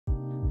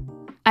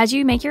As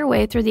you make your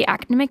way through the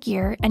academic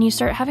year and you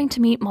start having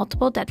to meet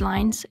multiple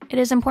deadlines, it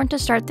is important to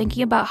start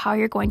thinking about how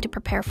you're going to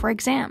prepare for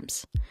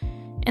exams.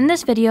 In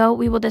this video,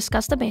 we will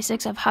discuss the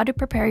basics of how to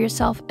prepare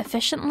yourself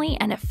efficiently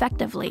and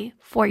effectively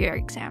for your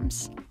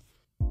exams.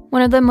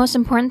 One of the most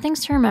important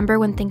things to remember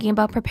when thinking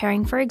about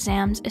preparing for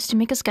exams is to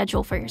make a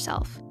schedule for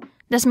yourself.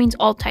 This means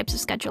all types of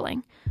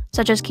scheduling,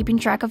 such as keeping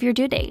track of your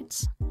due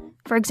dates.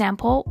 For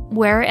example,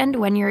 where and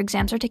when your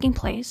exams are taking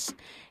place.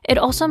 It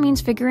also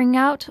means figuring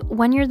out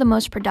when you're the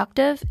most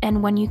productive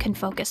and when you can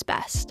focus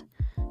best.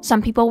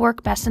 Some people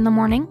work best in the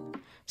morning,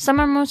 some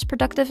are most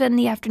productive in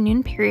the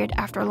afternoon period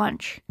after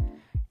lunch,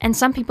 and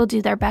some people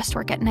do their best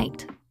work at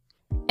night.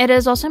 It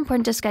is also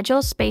important to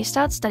schedule spaced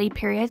out study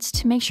periods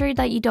to make sure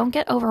that you don't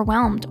get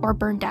overwhelmed or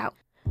burned out.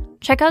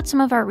 Check out some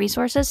of our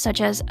resources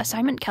such as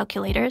assignment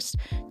calculators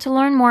to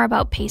learn more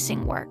about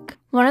pacing work.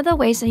 One of the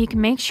ways that you can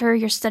make sure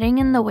you're studying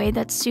in the way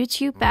that suits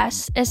you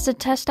best is to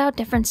test out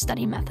different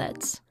study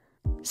methods.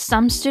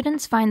 Some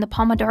students find the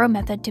Pomodoro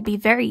method to be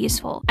very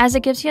useful, as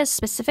it gives you a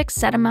specific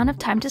set amount of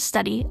time to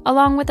study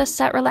along with a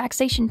set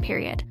relaxation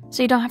period,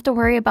 so you don't have to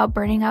worry about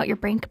burning out your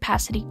brain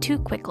capacity too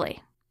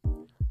quickly.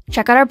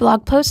 Check out our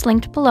blog post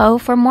linked below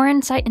for more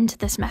insight into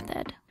this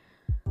method.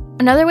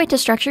 Another way to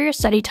structure your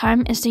study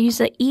time is to use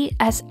the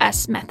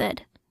ESS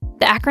method.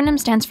 The acronym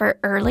stands for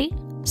early,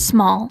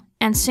 small,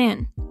 and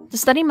soon. The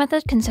study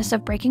method consists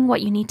of breaking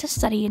what you need to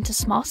study into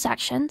small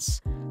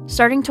sections,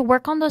 starting to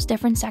work on those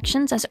different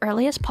sections as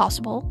early as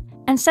possible,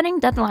 and setting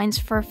deadlines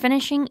for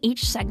finishing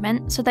each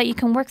segment so that you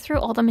can work through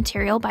all the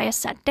material by a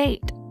set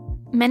date.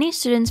 Many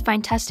students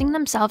find testing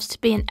themselves to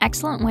be an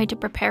excellent way to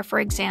prepare for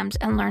exams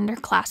and learn their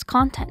class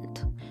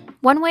content.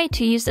 One way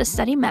to use this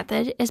study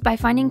method is by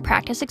finding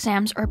practice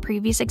exams or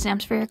previous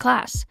exams for your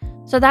class.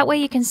 So that way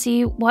you can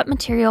see what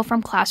material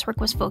from classwork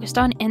was focused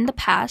on in the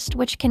past,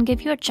 which can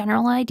give you a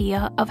general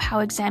idea of how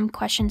exam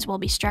questions will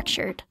be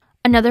structured.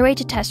 Another way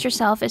to test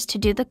yourself is to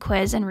do the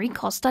quiz and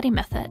recall study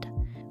method.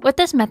 With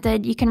this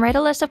method, you can write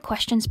a list of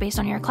questions based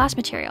on your class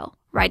material,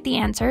 write the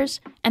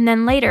answers, and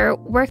then later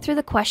work through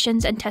the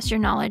questions and test your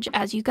knowledge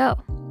as you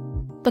go.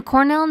 The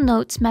Cornell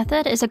Notes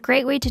method is a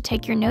great way to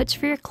take your notes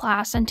for your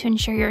class and to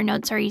ensure your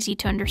notes are easy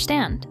to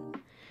understand.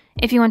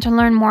 If you want to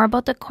learn more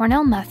about the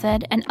Cornell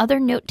method and other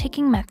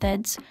note-taking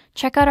methods,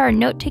 check out our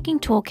note-taking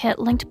toolkit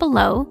linked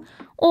below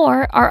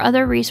or our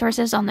other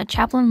resources on the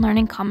Chapman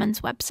Learning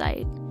Commons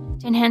website.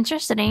 To enhance your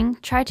studying,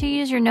 try to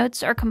use your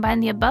notes or combine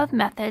the above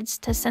methods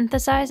to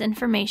synthesize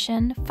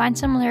information, find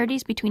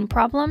similarities between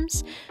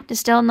problems,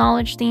 distill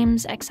knowledge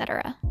themes,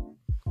 etc.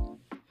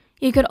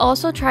 You could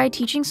also try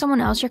teaching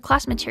someone else your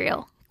class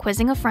material,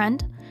 quizzing a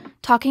friend,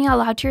 talking out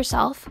loud to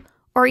yourself,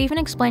 or even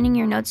explaining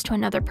your notes to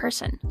another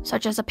person,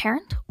 such as a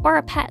parent or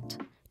a pet.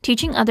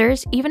 Teaching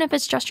others, even if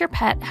it's just your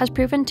pet, has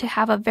proven to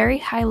have a very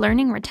high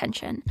learning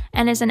retention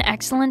and is an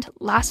excellent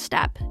last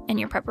step in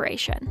your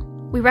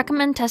preparation. We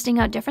recommend testing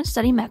out different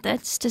study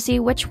methods to see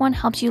which one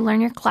helps you learn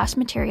your class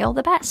material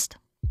the best.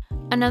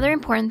 Another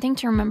important thing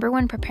to remember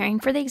when preparing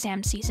for the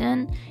exam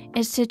season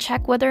is to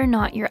check whether or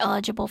not you're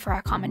eligible for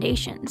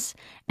accommodations,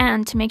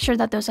 and to make sure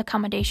that those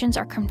accommodations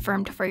are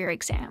confirmed for your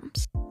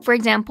exams. For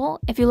example,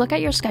 if you look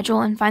at your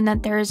schedule and find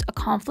that there is a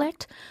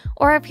conflict,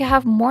 or if you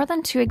have more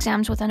than 2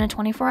 exams within a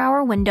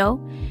 24-hour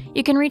window,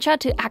 you can reach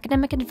out to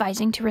academic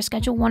advising to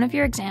reschedule one of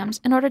your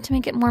exams in order to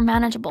make it more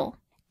manageable.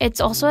 It's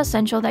also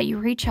essential that you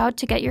reach out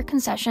to get your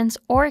concessions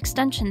or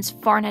extensions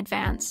far in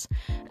advance,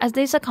 as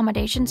these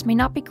accommodations may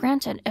not be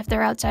granted if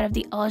they're outside of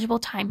the eligible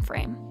time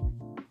frame.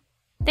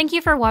 Thank you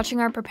for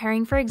watching our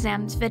Preparing for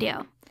Exams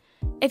video.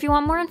 If you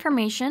want more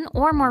information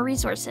or more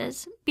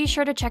resources, be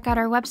sure to check out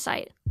our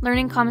website,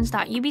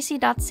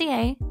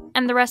 learningcommons.ubc.ca,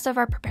 and the rest of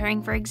our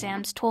Preparing for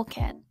Exams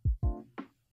toolkit.